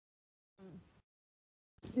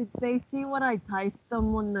Did they see what I typed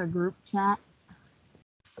them in the group chat?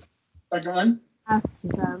 Second one? Ask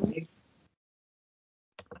them.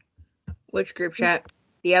 Which group chat?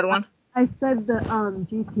 The other one? I said the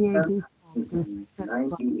GTA default.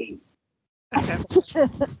 98. Okay.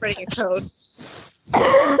 Spreading your code.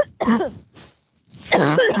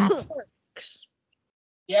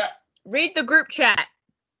 Yeah. Read the group chat.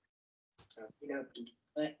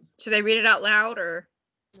 Should I read it out loud or?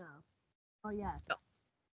 No. Oh yeah.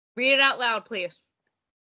 Read it out loud, please.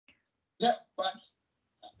 Yeah, but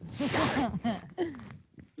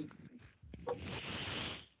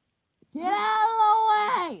Get out of the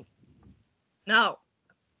way! No.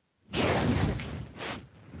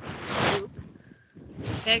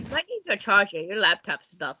 Meg, I need your charger. Your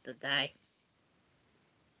laptop's about to die.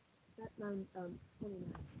 That 29.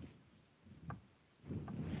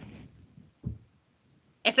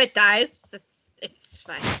 If it dies, it's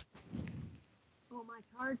fine. Oh, my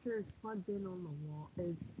charger is plugged in on the wall.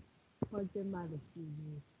 It's plugged in by the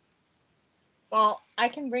TV. Well, I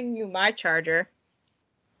can bring you my charger.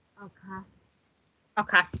 Okay.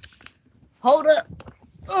 Okay. Hold up.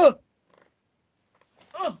 Ugh.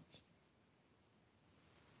 Ugh.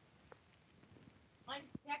 1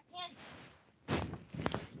 second.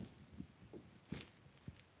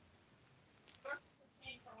 For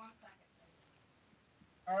 1 second.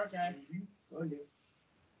 okay.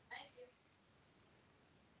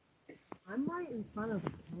 I'm right in front of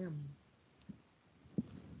the camera.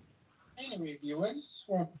 Anyway, viewers,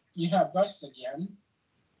 well, you have us again.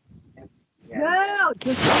 No!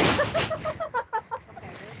 Just...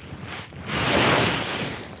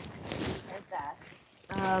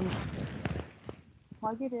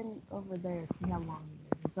 Plug it in over there. See how long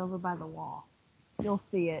it is. It's over by the wall. You'll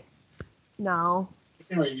see it. No.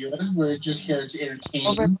 Anyway, viewers, we're just here to entertain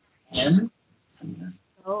Over. and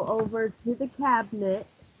Go over to the cabinet.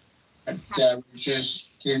 we're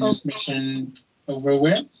just getting this mission over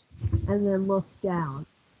with. And then look down.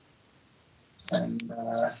 And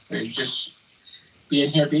we're just being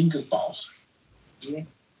here being goofballs. Yeah.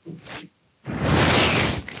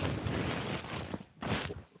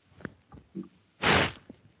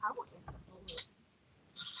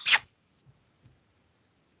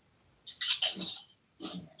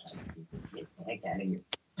 Get the heck out of here.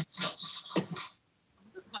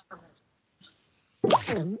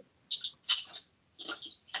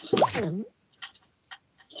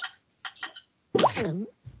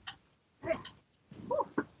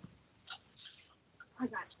 I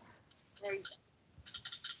got it. There you go.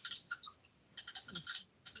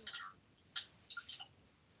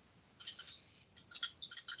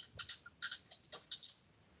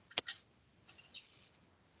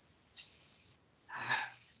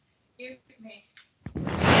 Excuse me.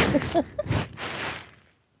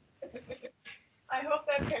 I hope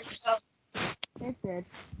that picked up. It did.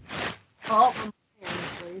 Oh.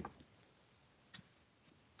 Please.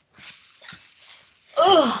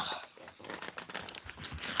 Ugh.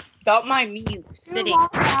 Don't mind me sitting.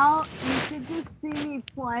 Walk out, you should just see me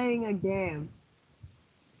playing a game.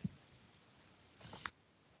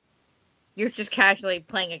 You're just casually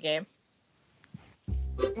playing a game.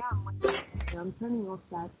 Yeah, I'm turning off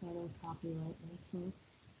that channel copyright actually.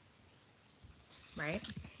 Right?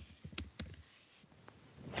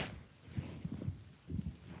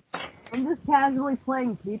 I'm just casually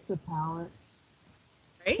playing Pizza Palette.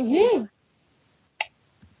 Right? Mm-hmm.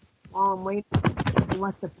 While I'm waiting to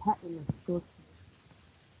let the pet in the school.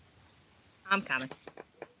 I'm coming.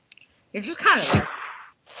 You're just kind of there.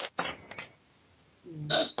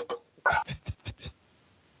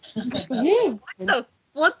 What the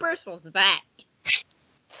flippers was that?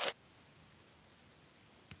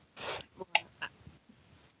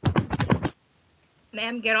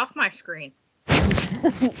 Ma'am, get off my screen.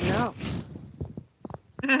 No.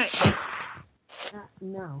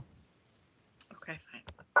 No. Okay, fine.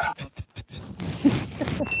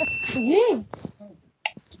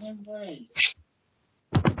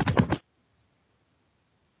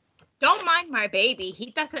 Don't mind my baby.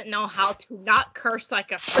 He doesn't know how to not curse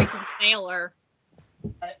like a freaking sailor.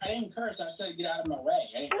 I didn't curse. I said get out of my way.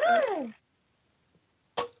 I didn't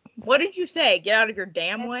curse. What did you say? Get out of your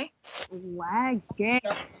damn way? Lag game.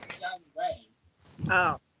 Get out of the way.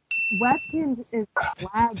 Oh. Webkinz is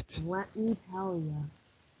lag, let me tell you.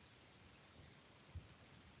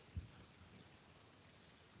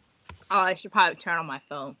 Oh, I should probably turn on my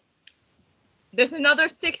phone. There's another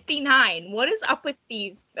 69. What is up with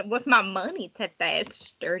with my money today?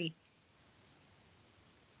 It's dirty.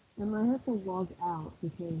 I might have to log out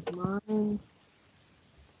because mine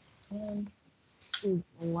is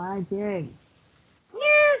lagging.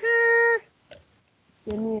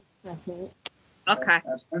 Give me a second. Okay.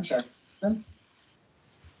 That's one second.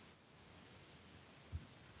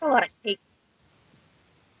 A lot of cake.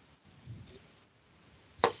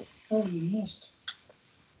 Oh, you missed.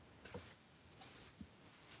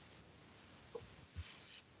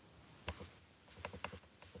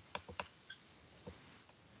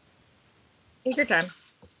 Take your time.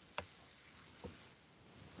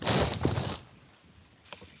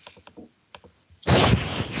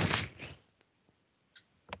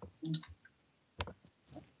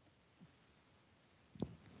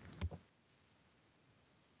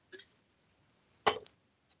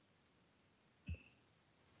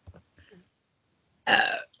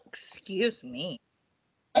 Excuse me.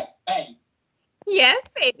 Hey, Yes,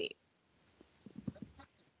 baby.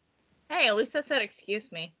 Hey, at least I said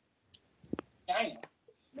excuse me. I know.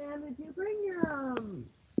 Man, did you bring your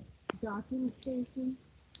docking station?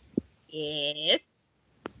 Yes.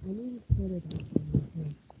 I need to put it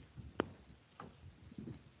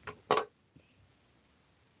up.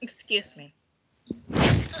 Excuse me.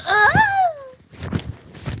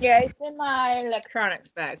 Yeah, it's in my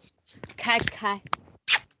electronics bag. Kai.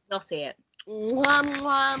 They'll see it. Mwah,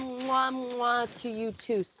 mwah, mwah, mwah to you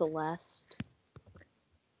too, Celeste.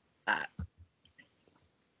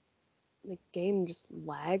 The game just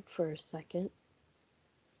lagged for a second.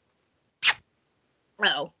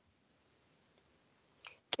 Oh.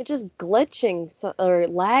 It's just glitching or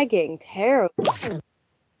lagging terribly. I'm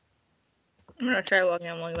gonna try logging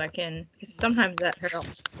on long as I can, because sometimes that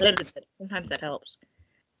helps. Sometimes that helps.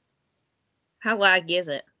 How lag is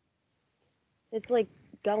it? It's like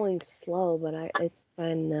going slow, but it's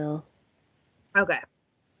fine now. Okay.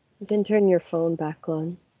 You can turn your phone back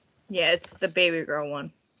on. Yeah, it's the baby girl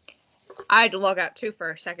one. I had to log out too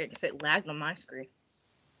for a second because it lagged on my screen.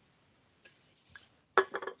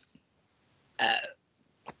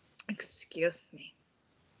 Excuse me.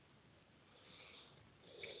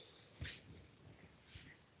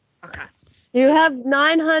 Okay. You have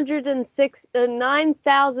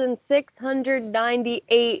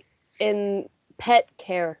 9,698 in pet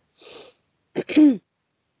care. That's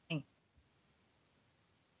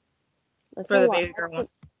For a the lot. baby girl one.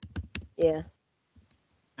 Yeah.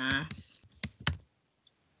 Nice.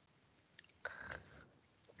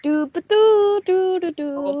 Do.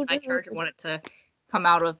 Oh, my charger wanted to come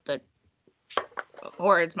out of the.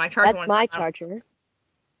 Or it's my charger. That's my charger.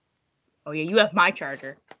 Oh yeah, you have my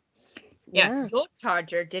charger. Yeah. Your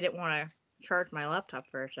charger didn't want to charge my laptop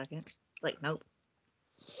for a second. Like, nope.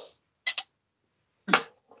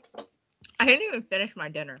 I didn't even finish my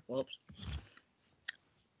dinner. Whoops.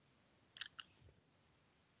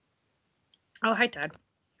 Oh, hi, Dad.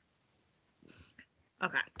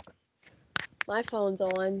 Okay. My phone's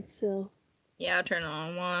on, so. Yeah, I'll turn it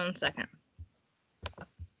on 1 second.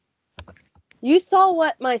 You saw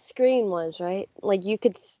what my screen was, right? Like, you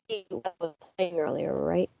could see what I was playing earlier,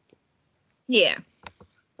 right? Yeah.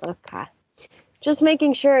 Okay. Just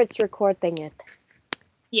making sure it's recording it.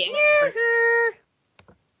 Yeah.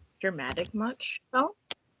 Dramatic much, though?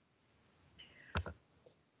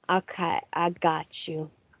 Okay, I got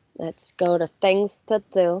you. Let's go to things to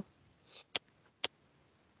do.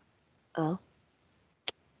 Oh.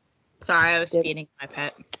 Sorry, I was feeding my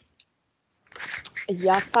pet.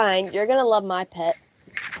 Yeah, fine. You're gonna love my pet.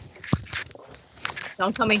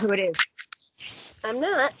 Don't tell me who it is. I'm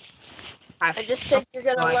not. I just said you're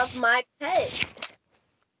gonna love my pet.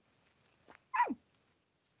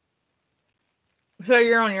 So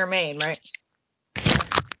you're on your main, right?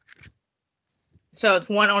 So it's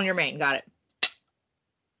one on your main. Got it.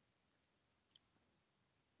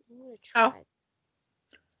 I'm gonna try. Oh.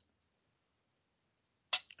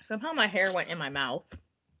 Somehow my hair went in my mouth.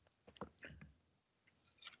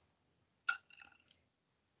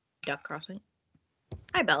 Duck crossing.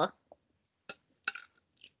 Hi, Bella.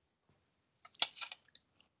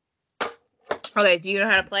 Okay, do you know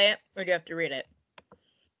how to play it, or do you have to read it?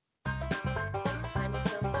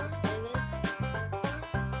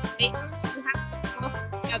 I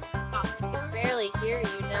can barely hear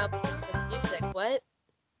you now because of the music. What?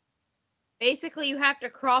 Basically, you have to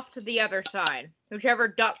cross to the other side. Whichever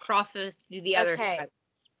duck crosses to the other side.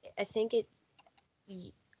 I think it.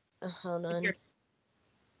 Hold on.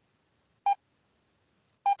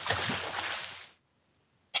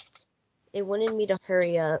 It wanted me to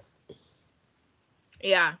hurry up.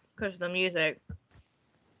 Yeah, because the music.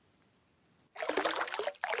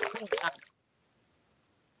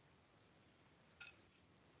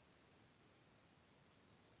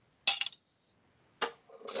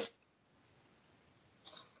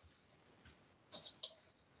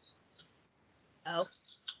 Oh.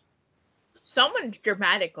 Someone's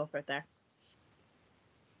dramatic over there.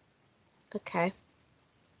 Okay.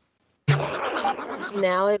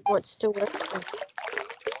 Now it wants to work.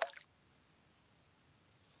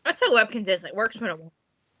 That's how Webkinz is. It works when it won't.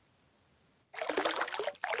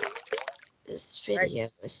 This video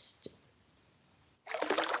is.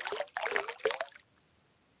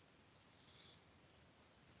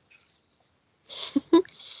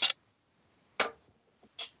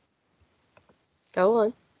 Go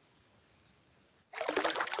on.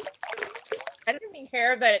 I don't even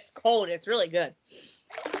care that it's cold. It's really good.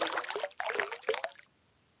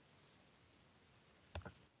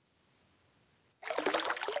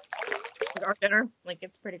 Like our dinner, like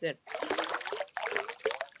it's pretty good.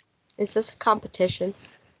 Is this a competition?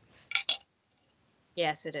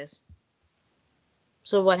 Yes, it is.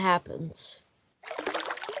 So what happens?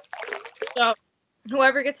 So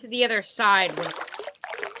whoever gets to the other side wins.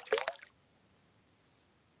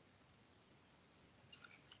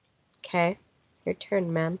 Okay. Your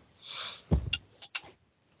turn, ma'am.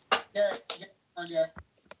 Yeah.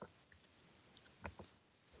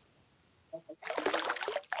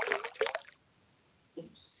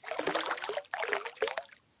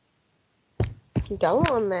 Go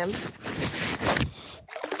on, ma'am.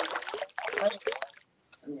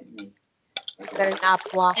 Better not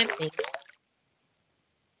block me.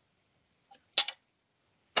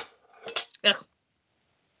 Ugh.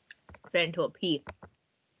 Fed into a pea.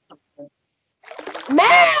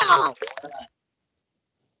 Ma'am!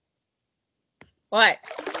 What?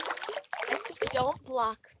 I said don't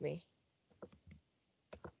block me.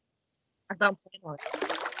 I thought on it.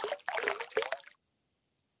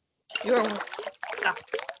 You were one.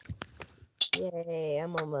 Yay,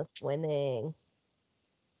 I'm almost winning.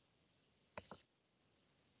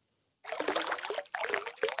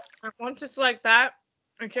 Once it's like that,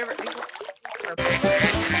 whichever.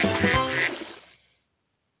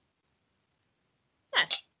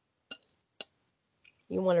 Yes.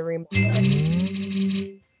 You want to remove?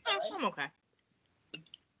 I'm okay.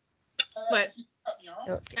 But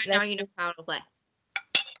now you know how to play.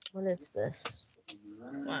 What is this?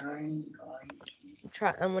 What? I'm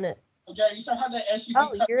gonna. Okay, you still have the SUV.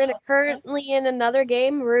 Oh, you're currently in another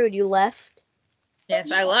game. Rude, you left.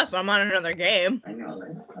 Yes, I left. I'm on another game. I know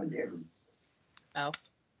that. I did. Oh,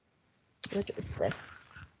 What is this?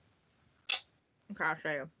 okay, I'll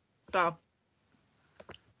show you. So.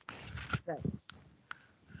 Okay.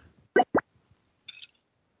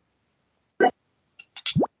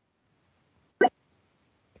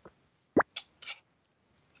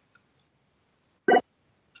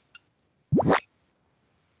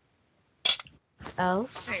 Oh.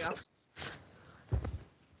 There you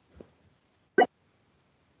go.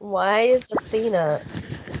 Why is Athena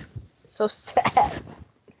so sad?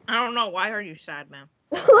 I don't know. Why are you sad, ma'am?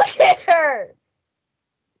 Look at her.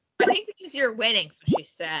 I think because you're winning, so she's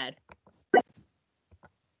sad.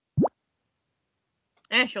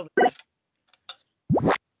 And she'll be.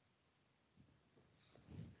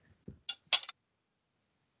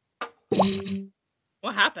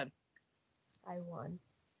 What happened? I won.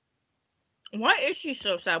 Why is she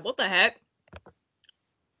so sad? What the heck?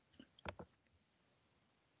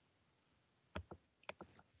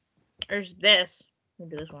 There's this. Let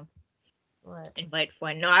me do this one. What? Invite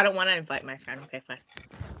friend. No, I don't want to invite my friend. Okay, fine.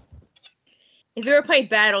 If you ever play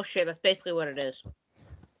Battleship, that's basically what it is.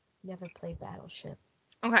 Never played Battleship.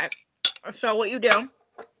 Okay. So what you do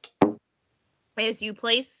is you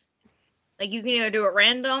place, like you can either do it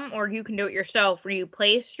random or you can do it yourself, where you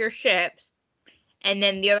place your ships, and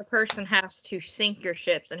then the other person has to sink your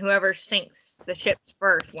ships, and whoever sinks the ships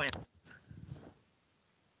first wins.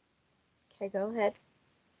 Okay, go ahead.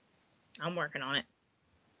 I'm working on it.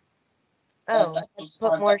 Oh, let's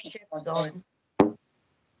put more ships on.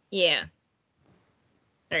 Yeah.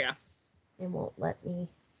 There you go. It won't let me.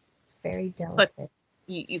 It's very delicate.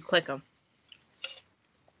 You click them.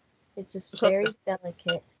 It's just very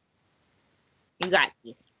delicate. You got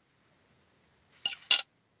these.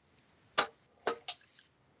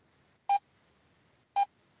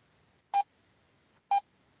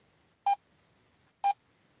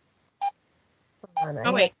 Hold on,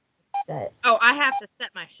 Oh, wait. Set. Oh, I have to set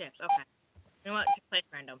my ships. Okay. You know what? Just play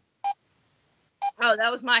random. Oh,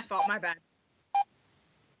 that was my fault. My bad.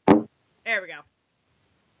 There we go.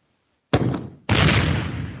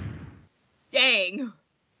 Dang.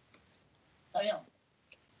 Damn.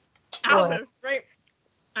 Ow, What? that's great.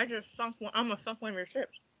 I just sunk one. I almost sunk one of your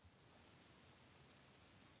ships.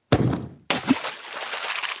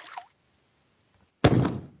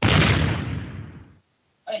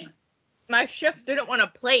 Hey. My ship didn't want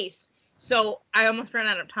to place, so I almost ran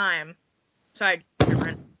out of time. So I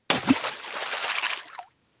ran.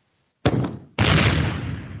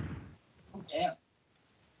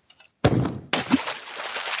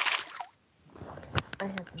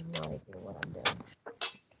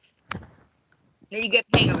 Then you get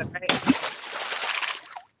the hang of it, right?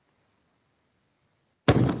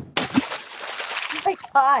 Oh my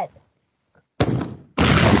god.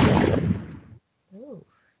 Ooh,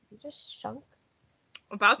 you just shunk.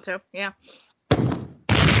 About to, yeah.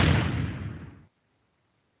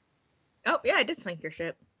 Oh, yeah, I did sink your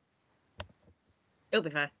ship. It'll be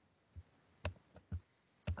fine.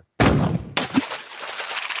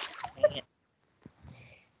 Dang it.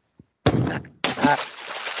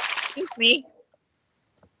 Excuse me.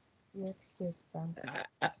 You excuse them.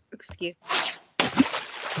 Excuse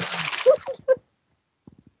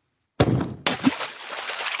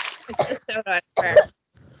It's the soda, I swear.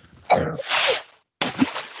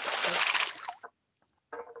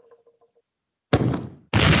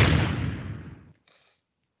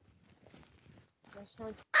 My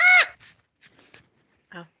son-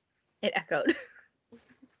 It echoed.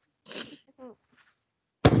 Ooh.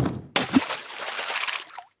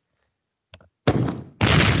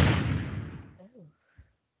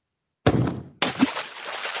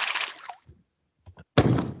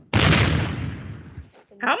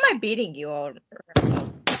 How am I beating you all?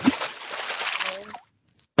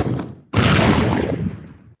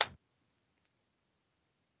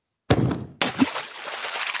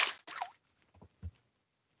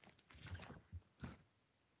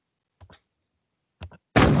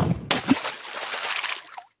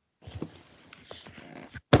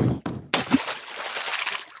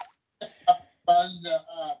 Buzz the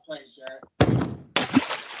place, Jared.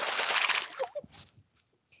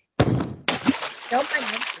 Don't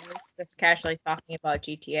mind me. Just casually talking about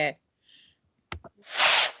GTA.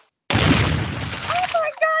 Oh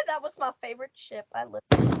my god, that was my favorite ship. I lived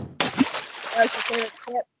in it. That was your favorite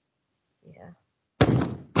ship? Yeah.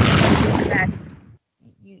 Back.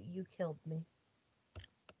 You killed me.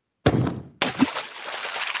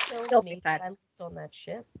 Killed Killed me me, because Fad. I lived on that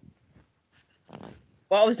ship.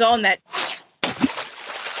 What was on that?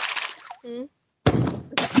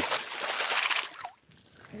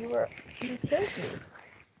 You killed me.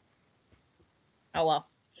 Oh well.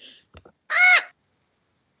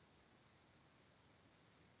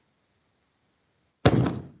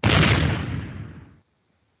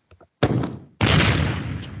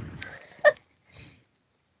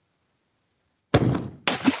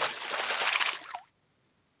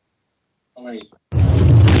 Oh, wait.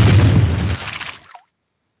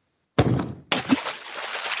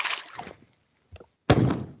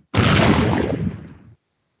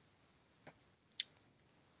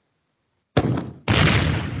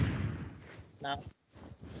 No.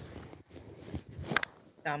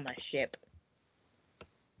 It's on my ship.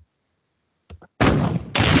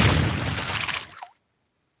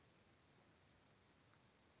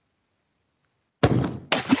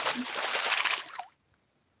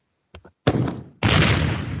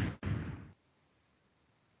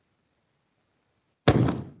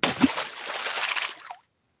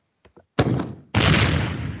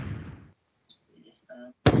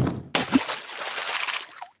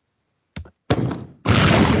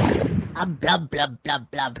 Blub, blub,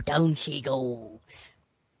 blub, blub, down she goes.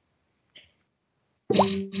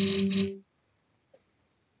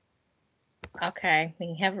 Okay, we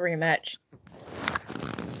can have a rematch.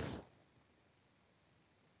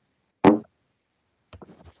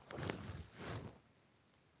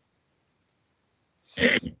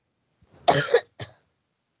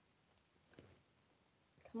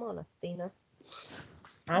 Come on, Athena.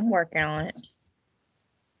 I'm working on it.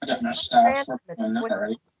 I got my staff Random, for that quick.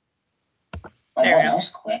 already. Oh, There we that go. was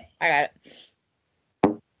quick. I got it.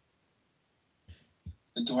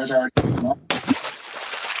 The door's already open up.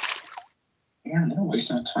 Yeah, they're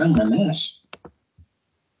wasting no time on this.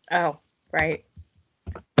 Oh, right.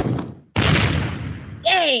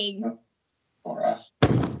 Dang! For us.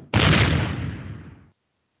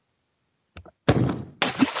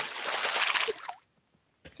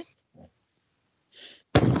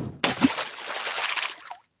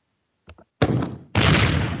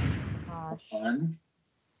 Gosh. Fun.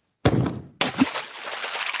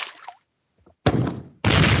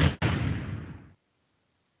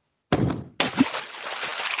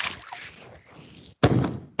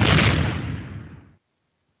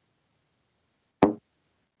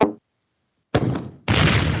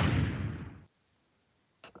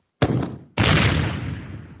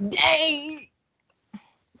 Dang!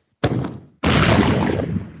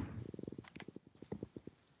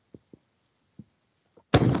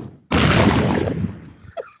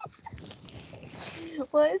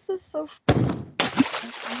 Why is this so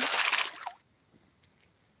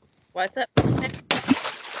What's up?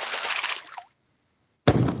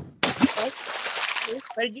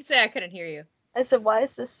 What did you say? I couldn't hear you. I said, why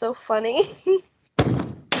is this so funny?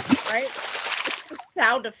 Right? It's the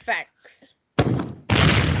sound effects.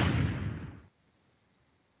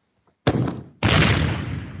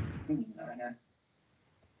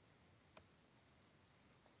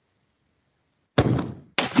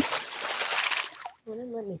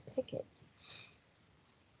 Wouldn't let me pick it.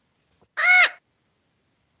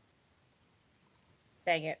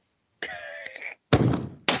 Dang it.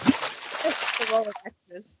 It's the roll of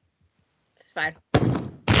X's. It's fine.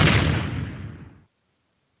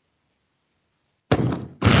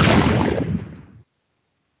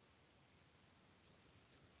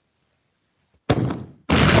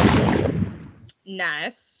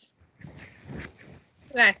 Nice.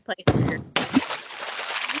 Nice place for your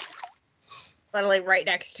literally right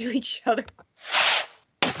next to each other.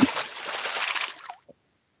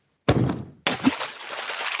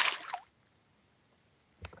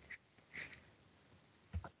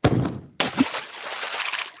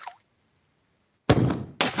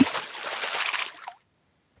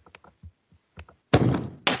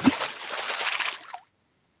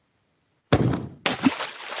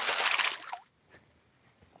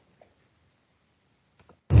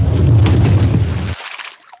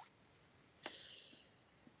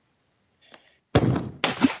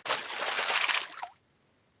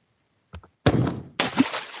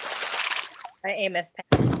 My aim is 10.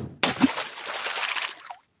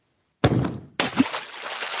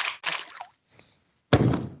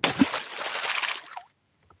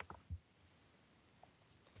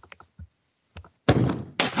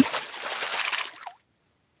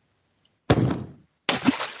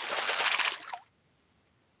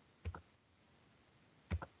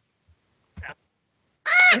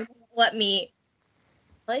 Let me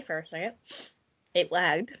play for a second. It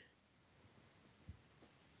lagged.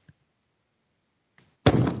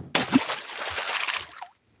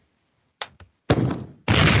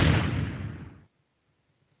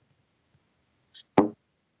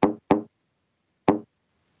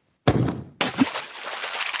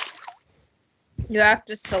 You have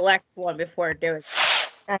to select one before doing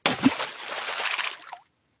it.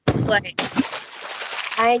 Play.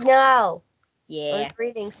 I know. I Yeah, was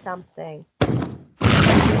reading something.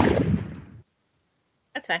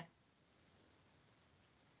 that's fine.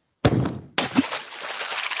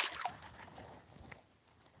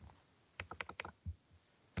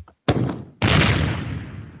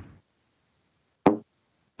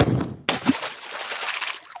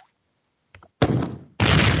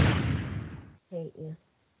 Hate you.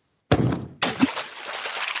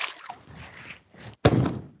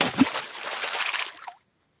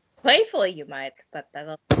 Playfully, you might, but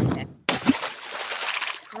that'll.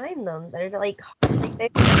 Find them. They're like they,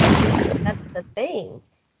 that's the thing.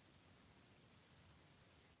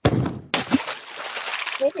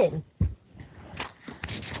 Hidden.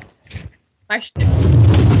 My ship,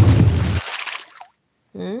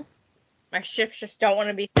 my ships just don't want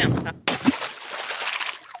to be found.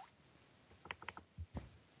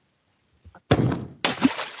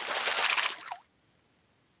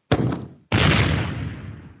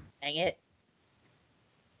 Dang it.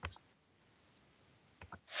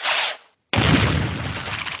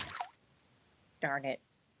 Darn it.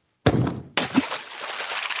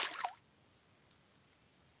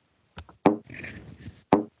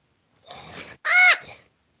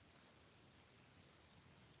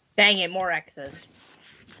 Dang it, more X's.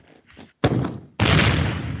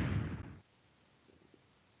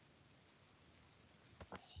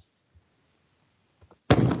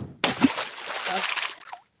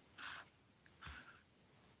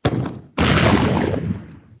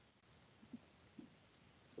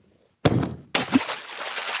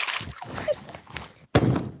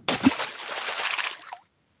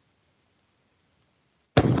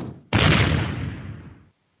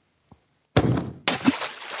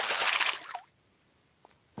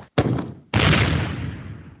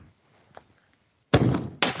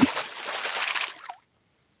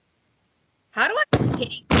 How do I hit?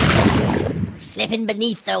 Slipping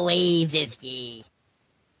beneath the waves is he.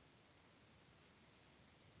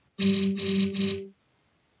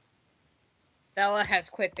 Bella has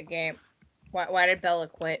quit the game. Why did Bella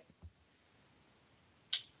quit?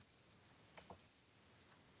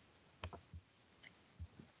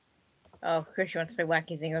 Oh, Chris wants to play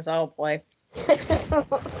Wacky Zingers. Oh boy.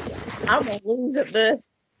 I'm gonna lose at this.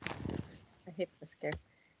 I hate this game.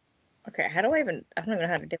 Okay, how do I even? I don't even know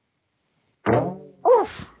how to do it.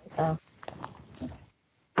 Oh.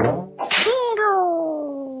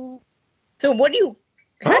 So what do you?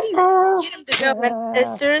 How do you get him to go?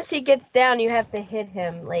 As soon as he gets down, you have to hit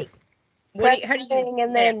him. Like What do you, how do you? pressing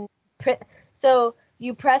and hit him? then so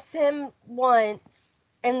you press him once,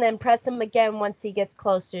 and then press him again once he gets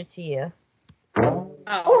closer to you.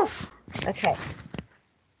 Oh. Okay.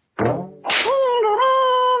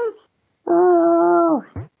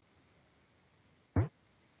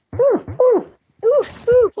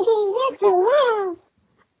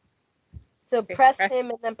 So Okay, so press press- him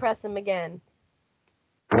and then press him again.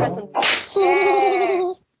 Press him.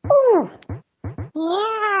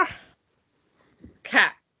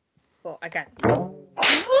 Cat. Cool, I got it.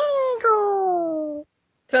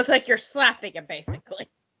 So it's like you're slapping him, basically.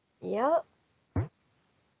 Yep.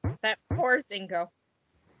 That poor Zingo.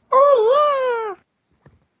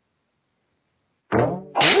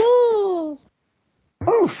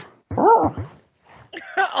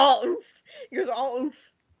 All oof. He goes all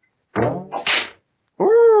oof.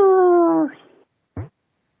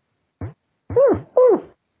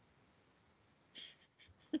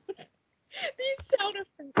 These sound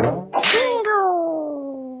effects.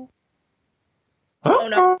 Oh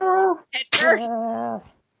no. Head first. Oh.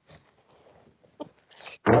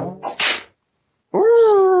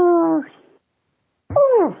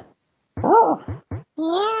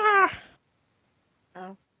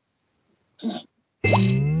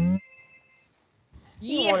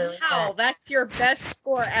 You wanted Yeehaw! that. That's your best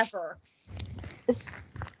score ever.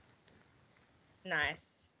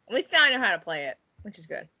 Nice. At least now I know how to play it, which is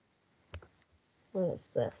good. What is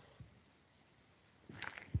this?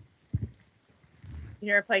 You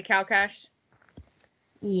never played Cow Cash?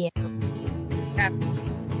 Yeah. Yeah.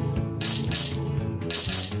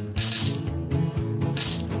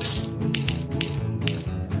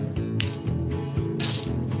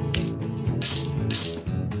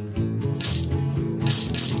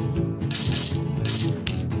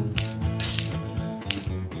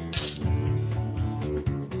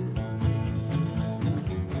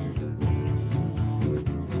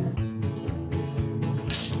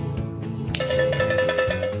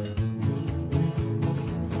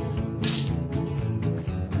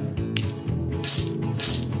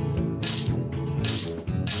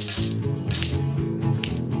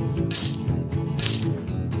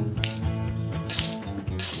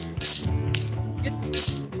 Just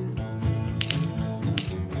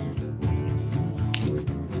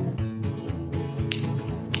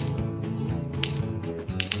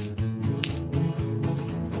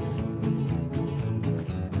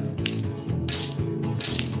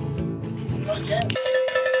Okay.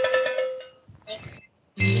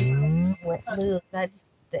 What move? I just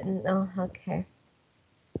didn't know. Okay.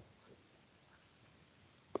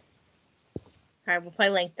 Alright, we'll play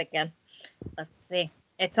Length again. Let's see.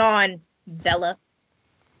 It's on Bella.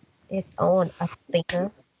 It's on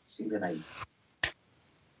Athena. See that I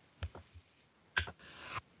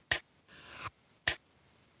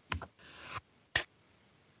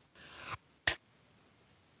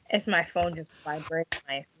Is my phone just vibrating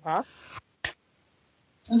my huh?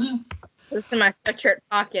 Mhm. This is my sweatshirt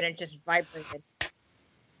pocket and it just vibrated.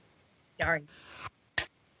 Darn.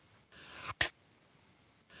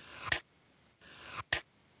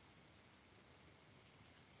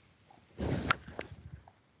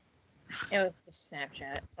 It was just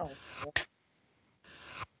Snapchat. Oh. Cool.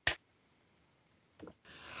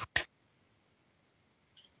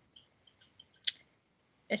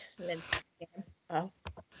 It's just an instant scam. Oh.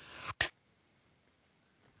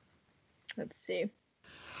 Let's see.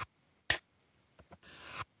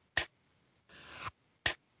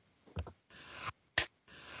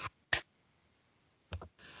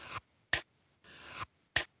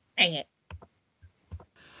 Dang it.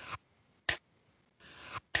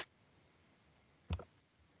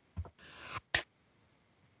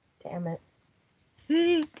 Damn it.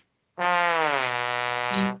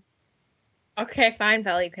 Okay, fine,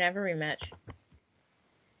 Bella. You can have a rematch.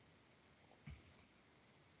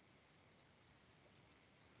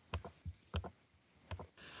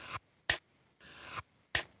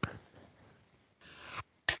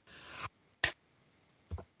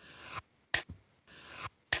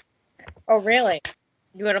 Oh, really?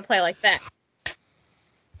 You want to play like that?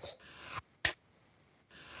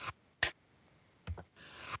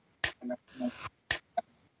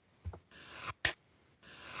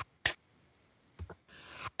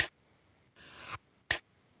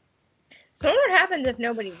 So what happens if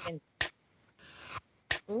nobody wins?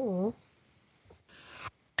 Ooh.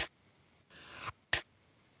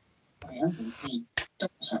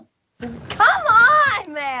 Come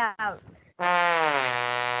on, man.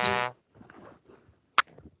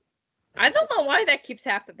 I don't know why that keeps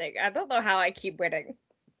happening. I don't know how I keep winning.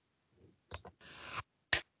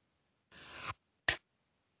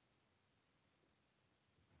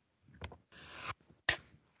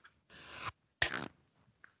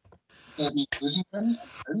 Instead of me losing money, I'm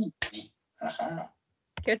earning money. Haha.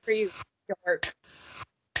 Good for you, dork.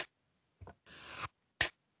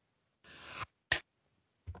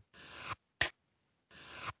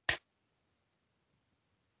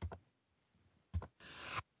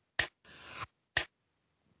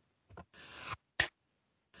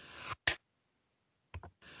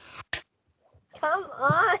 Come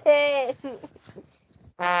on.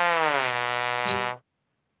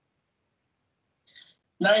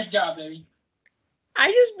 Nice job, baby.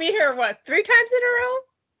 I just beat her, what, 3 times in a row?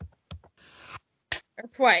 Or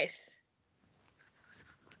twice?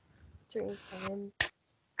 3 times.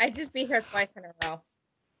 I just beat her twice in a row.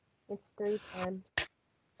 It's 3 times.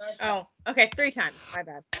 Nice job. Oh, okay, 3 times. My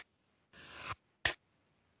bad.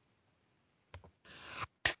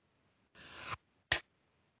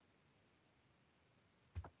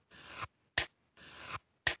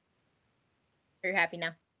 Are you happy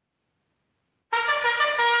now?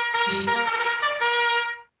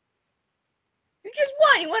 You just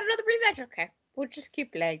won. You want another rematch? Okay. We'll just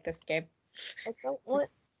keep playing this game. I don't want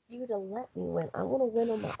you to let me win. I want to win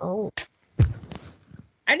on my own.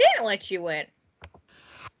 I didn't let you win.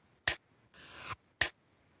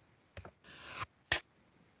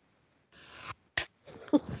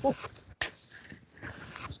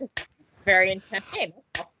 Very intense game.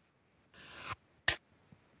 That's all.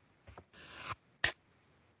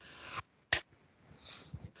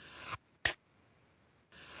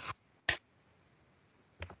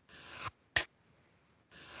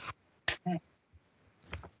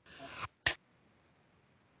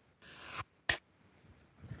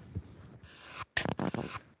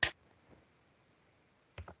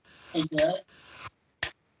 Hey, Dad.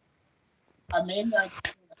 I made my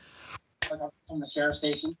from the sheriff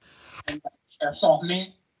station, and the sheriff saw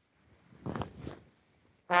me.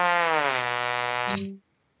 Okay,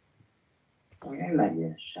 my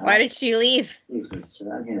dear. Why did she leave? Excuse me,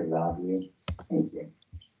 sir. I'm here to rob you. Thank you.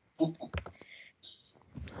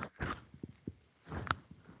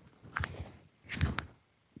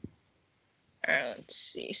 Let's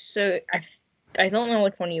see. So I don't know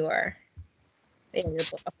which one you are. Yeah, you're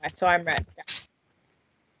blue. Okay, so I'm red.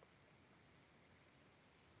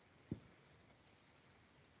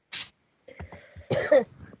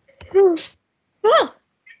 Oh!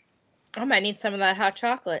 I might need some of that hot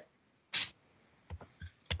chocolate.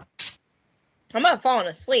 I'm not falling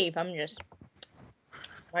asleep. I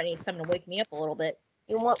might need something to wake me up a little bit.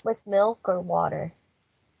 You want with milk or water?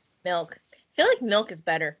 Milk. I feel like milk is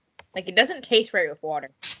better. Like, it doesn't taste right with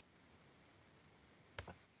water.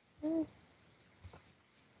 Mm.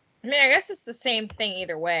 I mean, I guess it's the same thing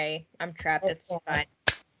either way. I'm trapped. It's Yeah. fine.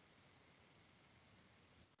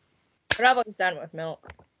 But I've always done it with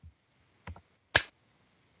milk.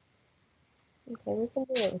 Okay, we can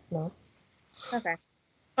do it with milk. Okay.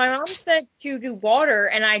 My mom said to do water,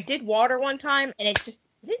 and I did water one time, and it just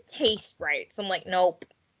didn't taste right. So I'm like, nope.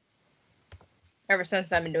 Ever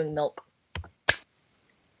since I've been doing milk.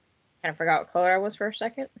 Kind of forgot what color I was for a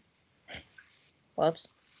second. Whoops.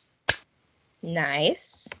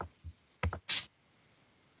 Nice.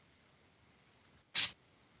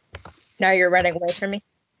 Now you're running away from me.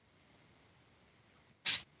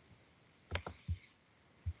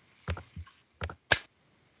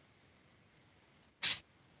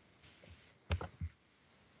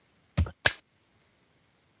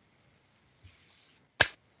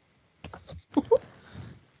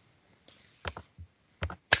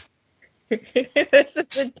 This is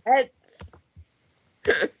intense.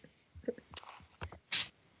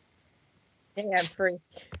 Yeah, I'm free.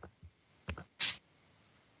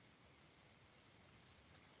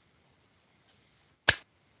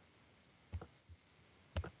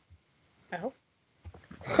 Oh.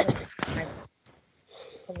 I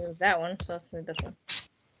move that one, so let's move this one.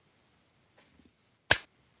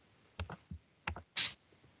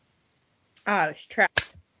 Ah, I was trapped.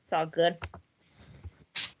 It's all good.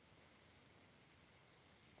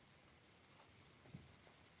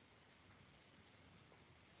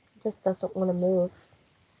 It just doesn't want to move.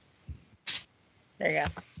 There you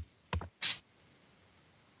go.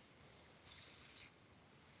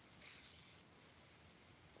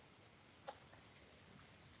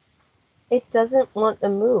 It doesn't want to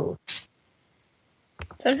move.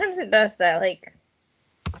 Sometimes it does that, like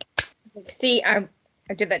see, I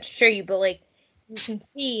did that to show you, but like you can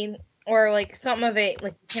see, or like some of it,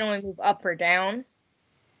 like you can only move up or down,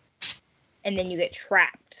 and then you get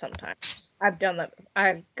trapped sometimes. I've done that.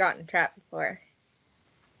 I've gotten trapped before.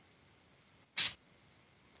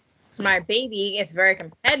 So my baby is very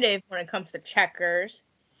competitive when it comes to checkers,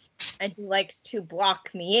 and he likes to block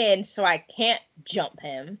me in so I can't jump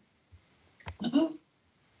him. Mhm.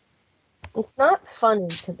 It's not funny,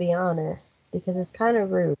 to be honest, because it's kind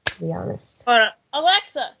of rude, to be honest. Hold on.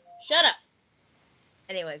 Alexa, shut up.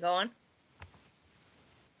 Anyway, go on.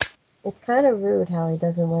 It's kind of rude how he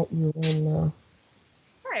doesn't let you win, though.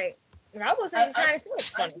 Right. I wasn't even trying to say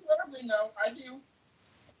it's I funny. literally know. I do.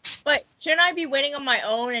 But shouldn't I be winning on my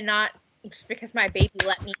own and not just because my baby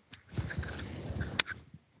let me?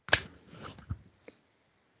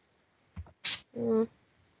 Mm.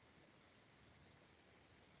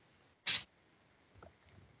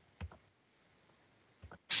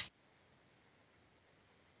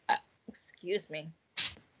 Excuse me.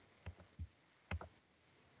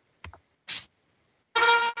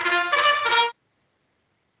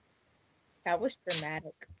 That was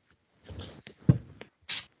dramatic.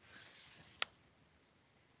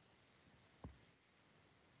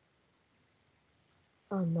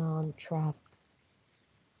 Oh no, I'm trapped.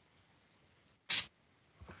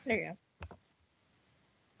 There you go.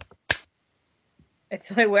 It's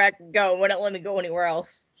the only way I could go. It wouldn't let me go anywhere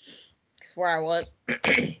else. That's where I was.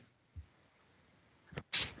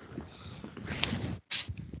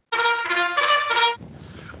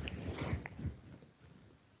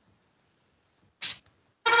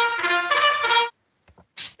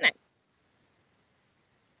 Nice.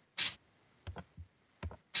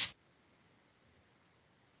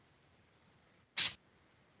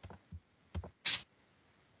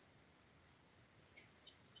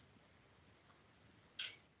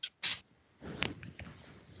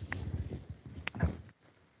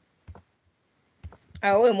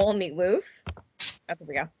 Oh, and won't me move? Oh, there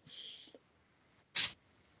we go.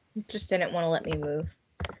 It just didn't want to let me move.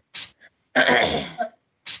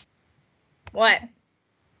 What?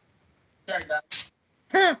 Check that.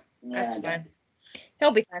 Huh. Yeah, That's I got fine.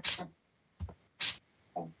 He'll be fine. it.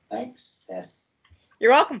 Oh, thanks, sis.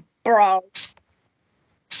 You're welcome, bro.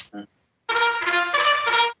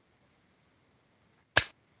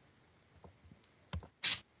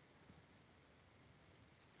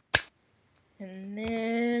 And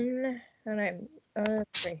then I'm right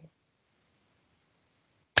here.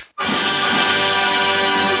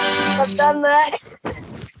 I've done that.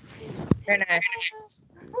 Very nice.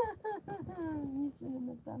 You shouldn't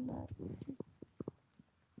have done that.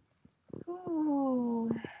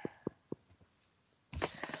 Ooh.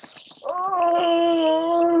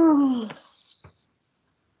 Oh.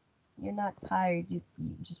 You're not tired, you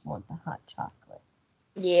just want the hot chocolate.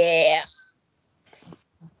 Yeah.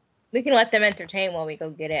 We can let them entertain while we go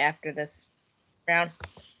get it after this round.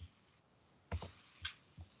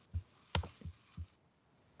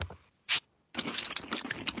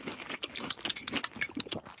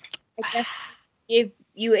 I guess give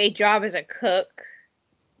you a job as a cook.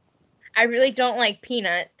 I really don't like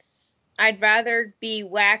peanuts. I'd rather be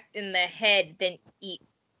whacked in the head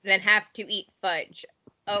than have to eat fudge.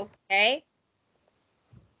 Okay.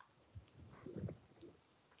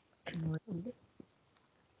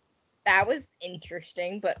 That was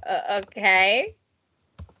interesting, but okay.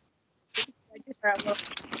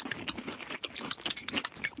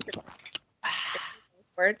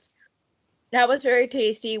 Words. That was very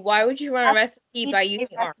tasty. Why would you run a recipe by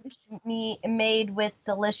using orange? Made with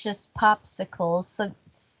delicious popsicles. So,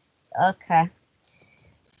 okay.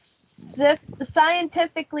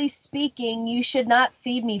 Scientifically speaking, you should not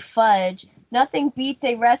feed me fudge. Nothing beats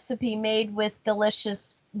a recipe made with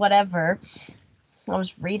delicious whatever. I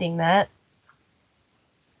was reading that.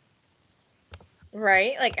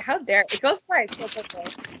 Right? Like, how dare it goes right. I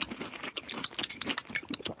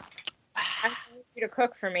wanted you to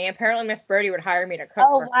cook for me. Apparently, Miss Birdie would hire me to cook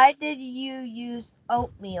Oh, for her. why did you use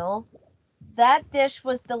oatmeal? That dish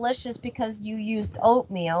was delicious because you used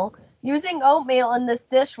oatmeal. Using oatmeal in this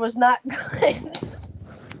dish was not good.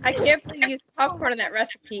 I can't believe you used popcorn in that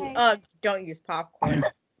recipe. Ugh, don't use popcorn.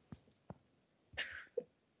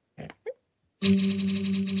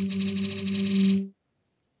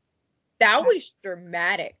 That was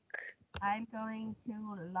dramatic. I'm going to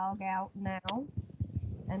log out now,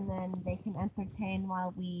 and then they can entertain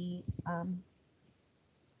while we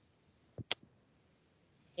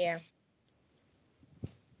Yeah.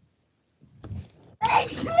 Hey,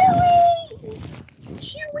 Chewie!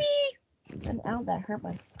 Chewy! And ow, that hurt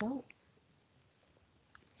my throat.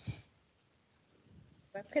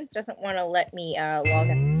 Webkinz doesn't want to let me log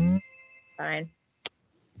out. Fine.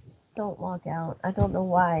 Just don't log out. I don't know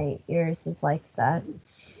why yours is like that.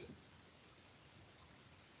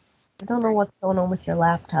 I don't know what's going on with your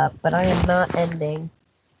laptop, but I am not ending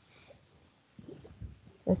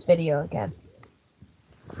this video again.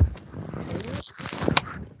 Oh,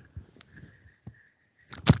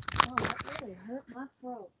 that really hurt my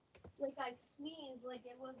throat. Like I sneezed, like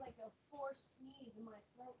it was like a forced sneeze and my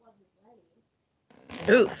throat wasn't ready.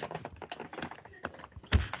 Oof.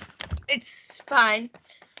 It's fine.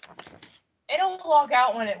 It'll log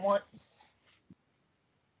out when it wants.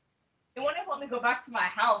 It wouldn't let me go back to my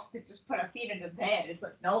house to just put our feet into bed. It's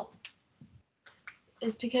like, nope.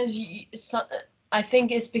 It's because I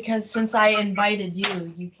think it's because since I invited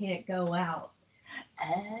you, you can't go out.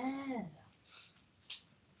 Oh.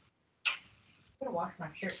 I'm gonna wash my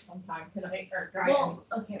shirt sometime tonight or dry Well,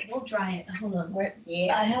 okay, we'll dry it. Hold on. Where?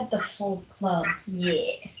 Yeah. I had the full clothes.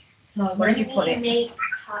 Yeah. So Where'd you put it? Make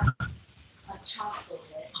a chocolate.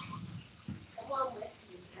 Come on with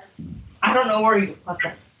me. I don't know where you put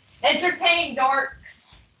them. Entertain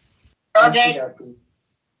dorks. Okay.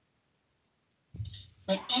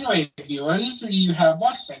 But anyway, viewers, you have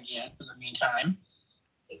watched that yet for the meantime.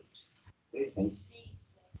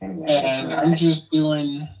 And I'm just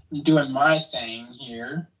doing my thing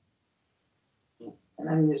here. And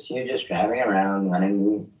I'm just here, just driving around,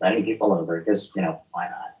 running people over, because, you know, why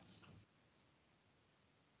not?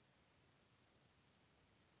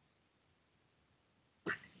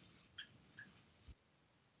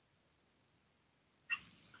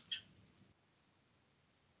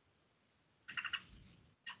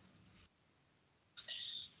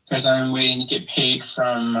 Because I'm waiting to get paid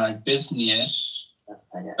from my business,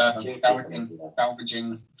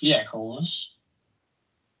 salvaging vehicles.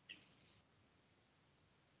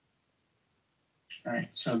 All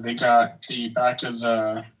right, so they got the back of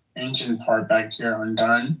the engine part back here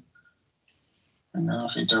undone. And I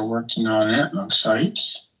think they're working on it, looks like.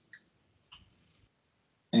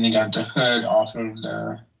 And they got the hood off of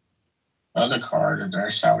the other car that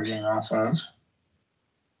they're salvaging off of.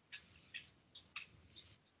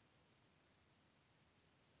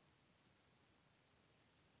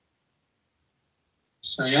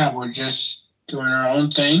 So yeah, we're just doing our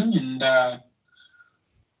own thing, and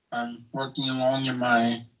I'm working along in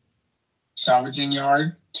my salvaging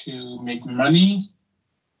yard to make money.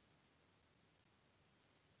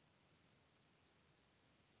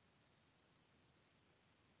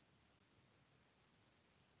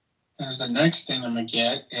 Because the next thing I'm gonna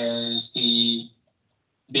get is the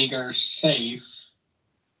bigger safe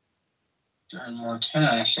to earn more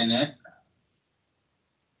cash in it.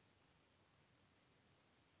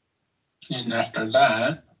 And after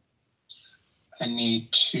that, I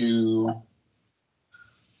need to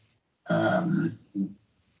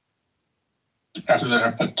after that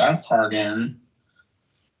I put that part in,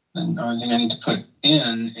 then the only thing I need to put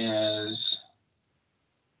in is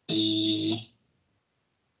the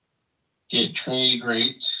get trade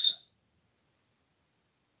rates,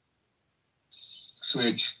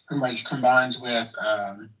 which pretty much combines with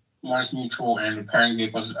Mars Mutual and repairing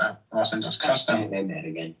vehicles at Los Angeles Custom.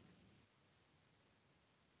 Again.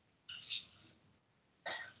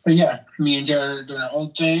 But yeah, me and Jared are doing our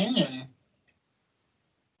own thing,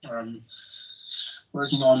 and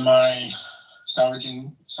working on my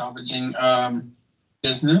salvaging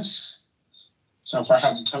business. So if I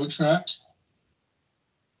have the tow truck,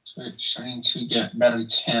 which I need to get better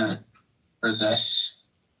tent for this.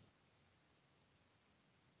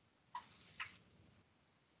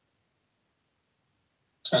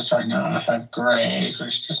 Because right now I have gray, so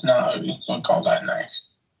it's just not look all that nice.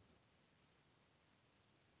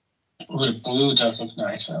 Ooh, the blue does look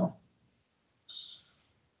nice though.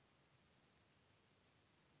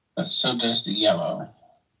 But so does the yellow,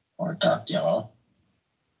 or dark yellow.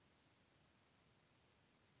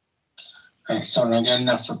 Okay, so I get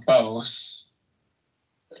enough for both.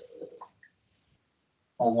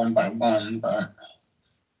 Or one by one, but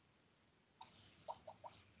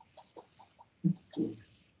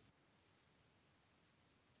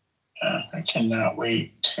I cannot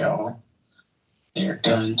wait till they're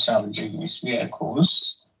done salvaging these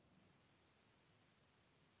vehicles.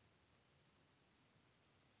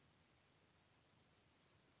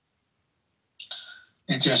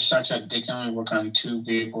 It just sucks that they can only work on 2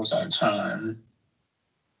 vehicles at a time.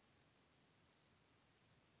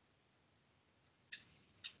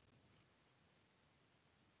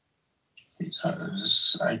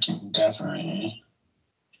 Because I can definitely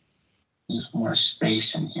use more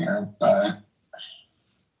space in here, but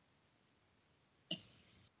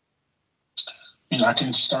I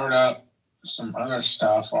can start up some other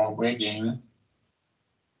stuff while rigging.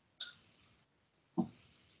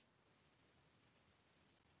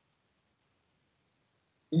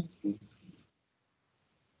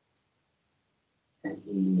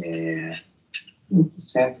 Yeah.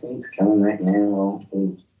 Something's coming right now.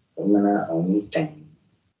 Who's doing our own thing.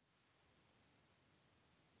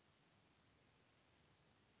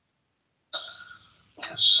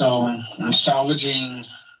 So I'm salvaging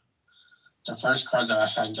the first card that I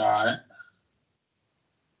had got.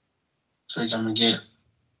 So I'm gonna get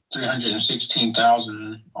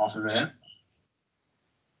 316,000 off of it.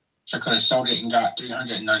 So I could have sold it and got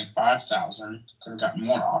 395,000. Could have got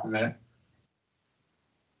more off of it.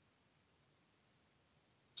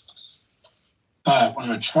 But what I'm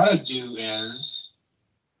gonna try to do is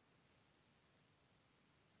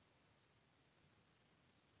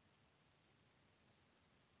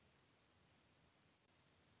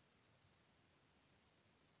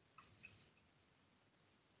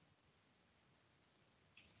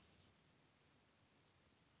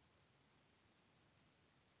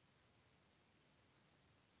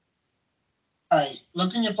all right,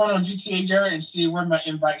 look in your phone on GTA Jared and see where my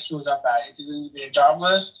invite shows up at. Is it going to be a job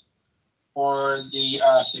list or the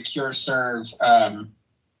secure serve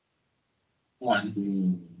one?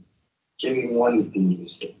 Give me one of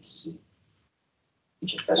these.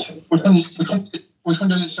 Which one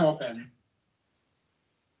does it show up in?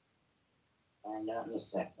 Find out in a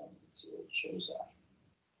second. Let's see what it shows up.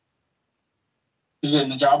 Is it in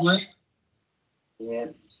the job list?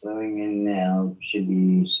 Yep, it's loading in now. Should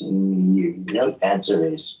be seeing you. Nope, answer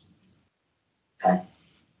is. Nice,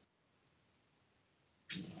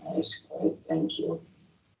 great, thank you.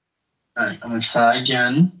 All right, I'm gonna try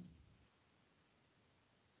again.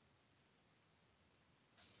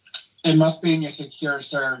 It must be in your secure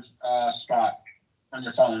serve spot on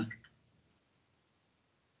your phone.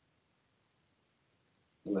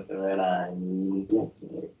 With the red eye. Yep,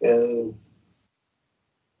 there we go.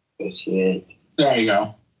 That's it. There you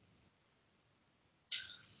go.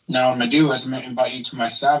 Now what I'm gonna do is I'm gonna invite you to my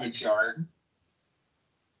salvage yard.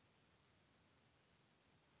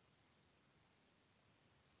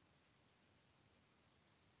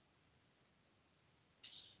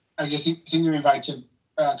 I just sent you an invite to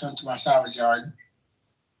come to my salvage yard.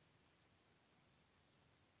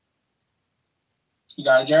 You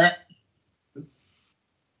got it, Jarrett?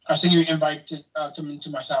 I sent you an invite to come into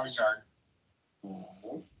my salvage yard. Alright.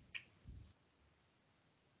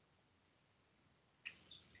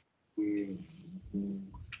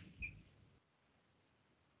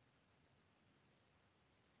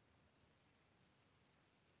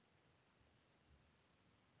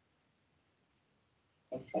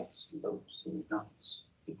 Okay, some ropes and knots.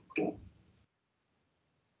 Cool.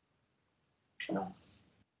 Oh.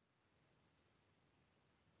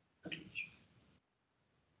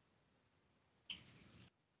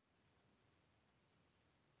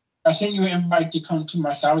 I sent you an invite to come to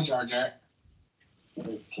my salvage yard, Jarrett.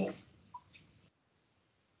 Okay.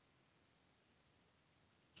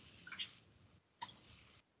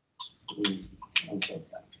 Okay.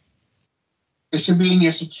 It should be in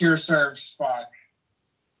your secure serve spot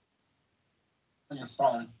on your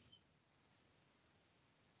phone.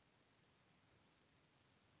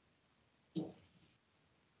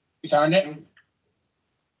 You found it?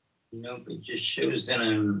 Nope, it just shows that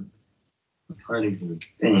I'm a part of your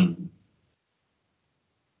thing.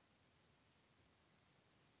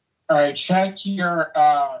 All right, check your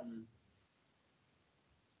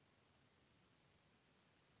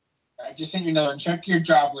I just sent you another one. Check your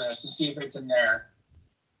job list and see if it's in there.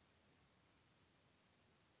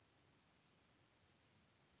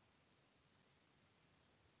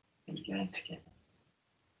 Okay.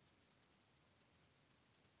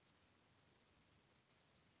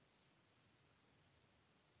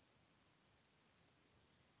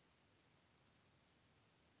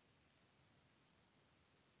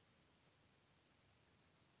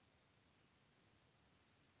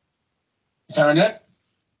 You found it?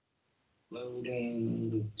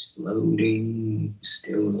 Loading, it's loading,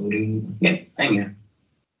 still loading. Yep, hang here.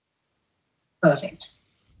 Perfect.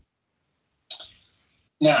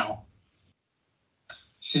 Now,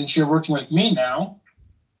 since you're working with me now,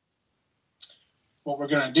 what we're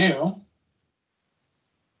going to do,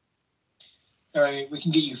 we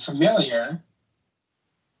can get you familiar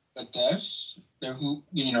with this. We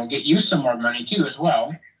can, get you some more money too as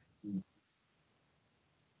well.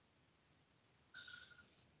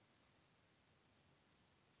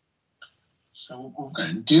 So what we're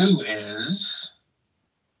going to do is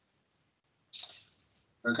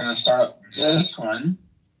we're going to start up this one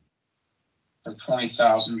for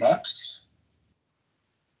 $20,000.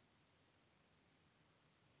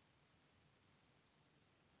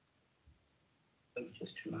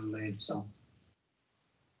 Just remembered, so.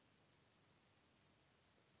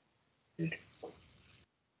 Good.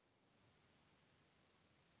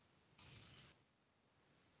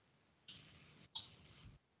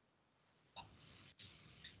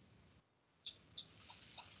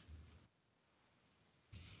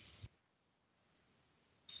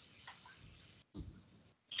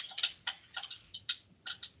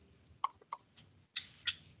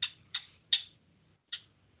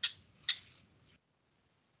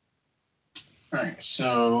 Alright,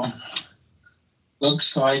 so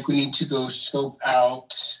looks like we need to go scope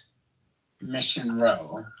out Mission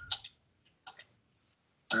Row.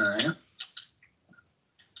 Alright.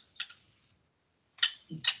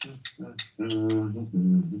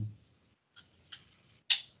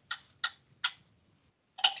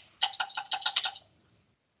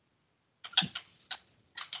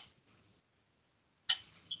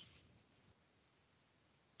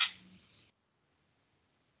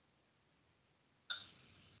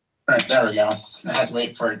 Alright, there we go. I had to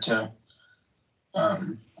wait for it to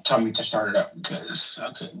tell me to start it up because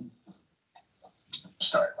I couldn't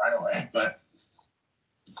start it right away. But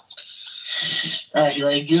alright, you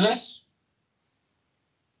ready to do this?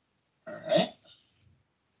 Alright.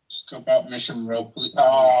 Scope out Mission Row.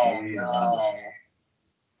 Oh no.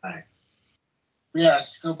 Alright. We gotta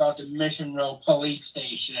scope out the Mission Row police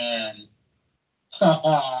station.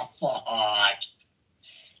 Oh, fuck.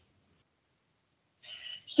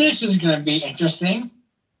 This is gonna be interesting.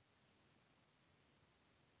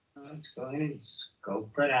 Let's go ahead and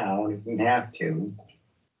scope it out if we have to.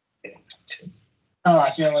 Oh,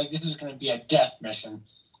 I feel like this is gonna be a death mission.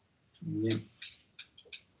 Yep.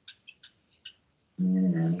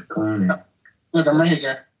 Yeah, corner. Look, I'm right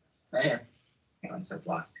here. Right here. Yeah, it's a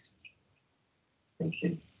block. They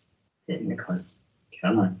should get in the car.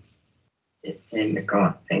 Come on. Get in the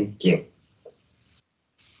car. Thank you.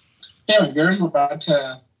 Anyway, girls, we're about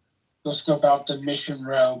to go scope out the Mission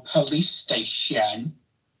Row police station.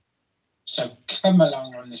 So come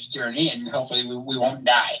along on this journey and hopefully we won't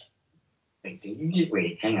die.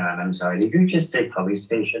 Wait, hang on. I'm sorry. Did you just say police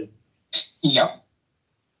station? Yep.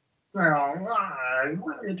 Well, I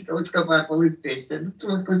wanted to go scope out police station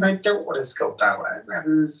because I don't want to scope out. I'd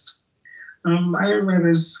rather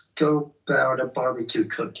scope out a barbecue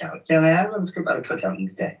cookout. Yeah, I'd rather scope out a cookout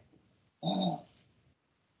instead. Oh.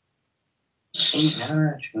 Oh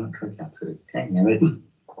gosh, not cookout food. Dang it.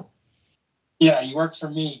 Yeah, you work for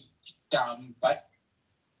me, dumb butt.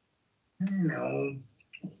 I know.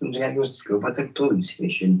 I'm gonna go scope out the police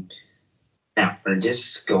station. Now, we're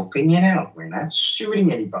just scoping it out. We're not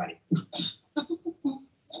shooting anybody.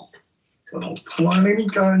 So don't pull on any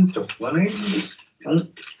guns, don't pull on any,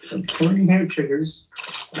 don't pull any hair triggers.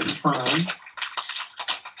 It's fine.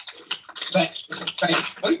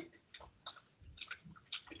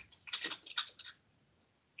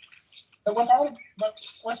 But what if I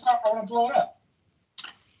want to blow it up?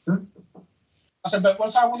 I said, but what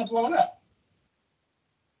if I want to blow it up?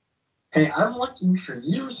 Hey, I'm looking for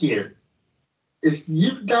you here. If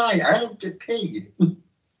you die, I don't get paid.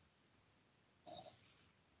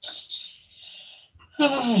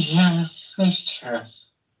 Oh, yeah, that's true.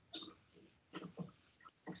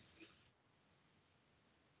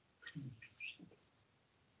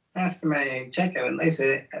 Ask my check out, and they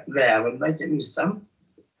said, I would like at least some.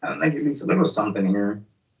 I would like at least a little something here.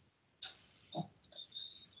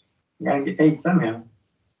 You gotta get paid somehow.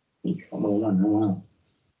 Come on.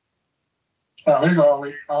 Oh, we go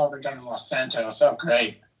all the way down to Los Santos. Oh,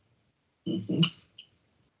 great. Mm-hmm.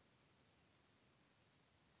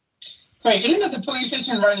 Wait, isn't that the police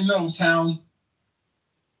station right in the middle of town?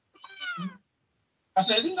 I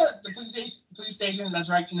said, isn't that the police station that's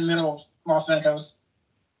right in the middle of Los Santos?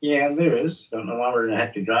 Yeah, there is. Don't know why we're gonna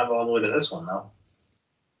have to drive all the way to this one though.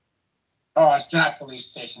 Oh, it's not police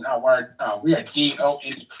station. We are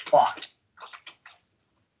DOA fucked.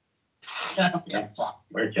 Yeah. Fucked.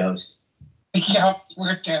 We're toast. Yep,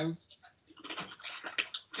 we're toast.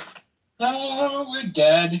 Oh, we're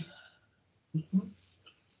dead.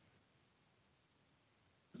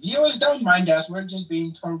 Viewers don't mind us. We're just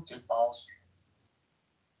being total goofballs.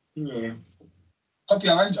 Yeah. Hope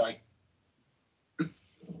y'all enjoy.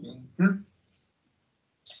 Mm-hmm.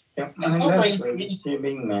 Yep, And hopefully,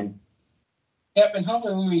 man. Yep, and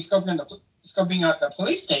hopefully when we scoping out the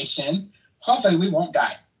police station, hopefully we won't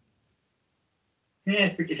die.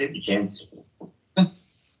 Yeah, 50-50 chance.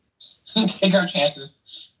 Take our chances.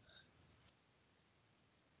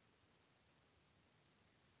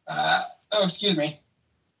 Excuse me.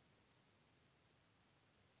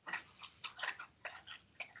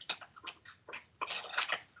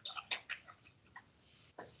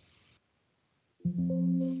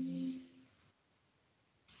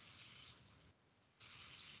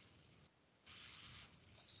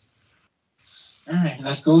 All right,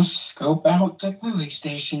 let's go scope out the police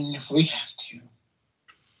station if we have to.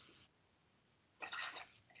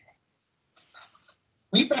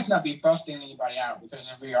 We best not be busting anybody out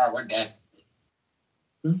because if we are, we're dead.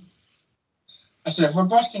 I said, if we're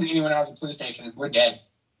busting anyone out of the police station, we're dead.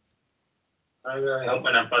 I really hope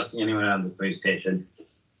we're not busting anyone out of the police station.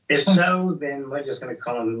 If so, then we're just gonna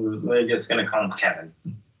call him Kevin.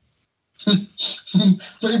 We're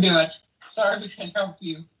gonna be like, sorry, we can't help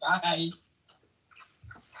you. Bye.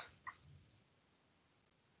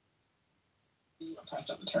 I'll pass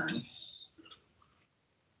up the turn.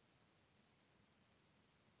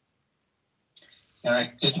 All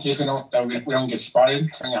right, just in case we don't get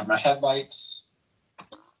spotted, turning out my headlights.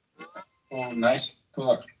 Oh, nice.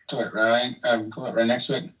 Pull it right next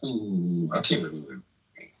to it. Ooh, okay. Wait.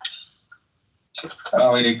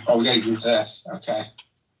 Oh, we gotta use this. Okay.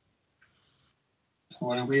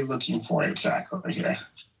 What are we looking for exactly here?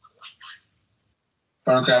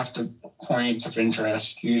 Photograph the points of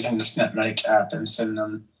interest using the SnapMedic app and send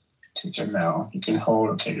them to Jamel. You can hold,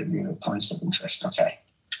 okay, to view the points of interest. Okay.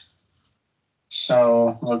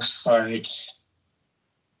 So, looks like...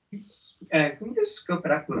 Can we just scope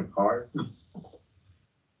it up in the car?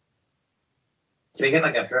 Can I get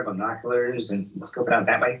like a pair of binoculars and scope it out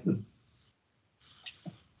that way?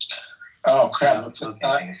 Oh, crap.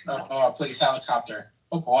 Okay. Please, helicopter.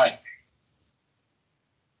 Oh, boy.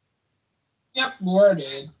 Yep,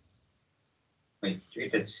 worded. Wait, do we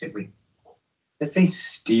have to sit? Wait. Did it say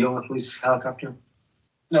steal a police helicopter?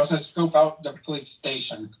 No, it says scope out the police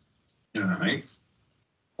station. All right.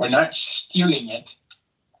 We're not stealing it.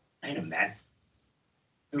 I know that.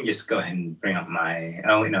 Let me just go ahead and bring up my...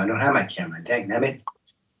 Oh, wait, no, I don't have my camera. Dang, damn it.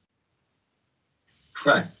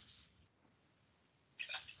 Right.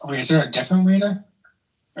 Oh, wait, is there a different way to...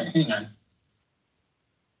 Wait, hang on.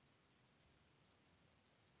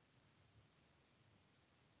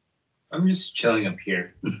 I'm just chilling up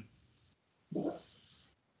here. All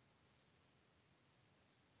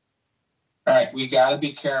right, we gotta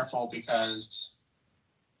be careful because...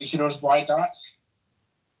 You see those white dots?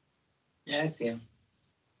 Yeah, I see him.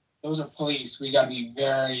 Those are police. We gotta be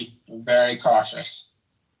very, very cautious.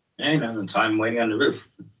 I know, that's why I'm waiting on the roof.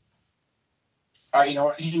 All right, you know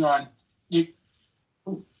what? Hang on.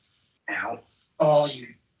 Ow. Oh, you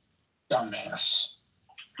dumbass.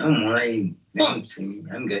 Don't worry. They don't see me.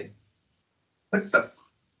 I'm good. What the?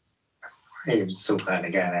 I am so glad I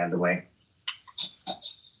got out of the way. All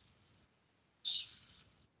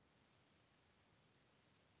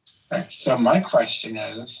right, so my question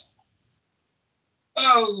is...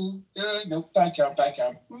 Oh, nope, back out.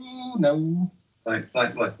 Ooh, no. What?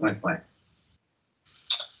 I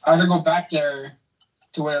gotta go back there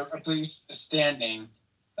to where a police is standing.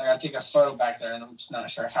 I gotta take a photo back there, and I'm just not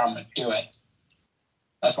sure how I'm gonna do it.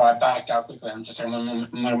 That's why I backed out quickly. I'm just like,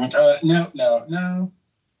 no.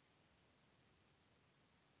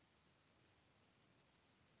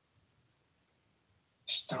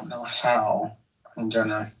 Just don't know how I'm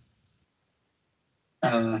gonna. I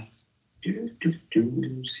don't know.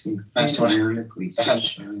 That's what.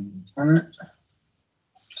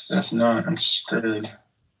 If not, I'm screwed.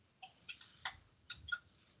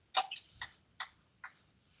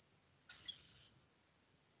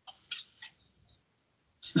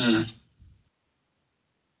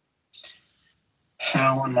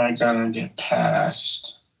 How am I gonna get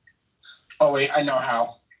past? Oh wait, I know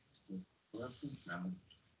how.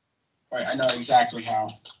 Wait, I know exactly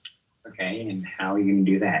how. Okay, and how are you gonna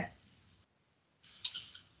do that?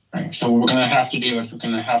 Right, so what we're gonna have to do is we're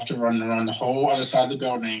gonna have to run around the whole other side of the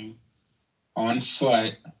building on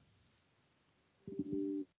foot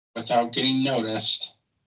without getting noticed.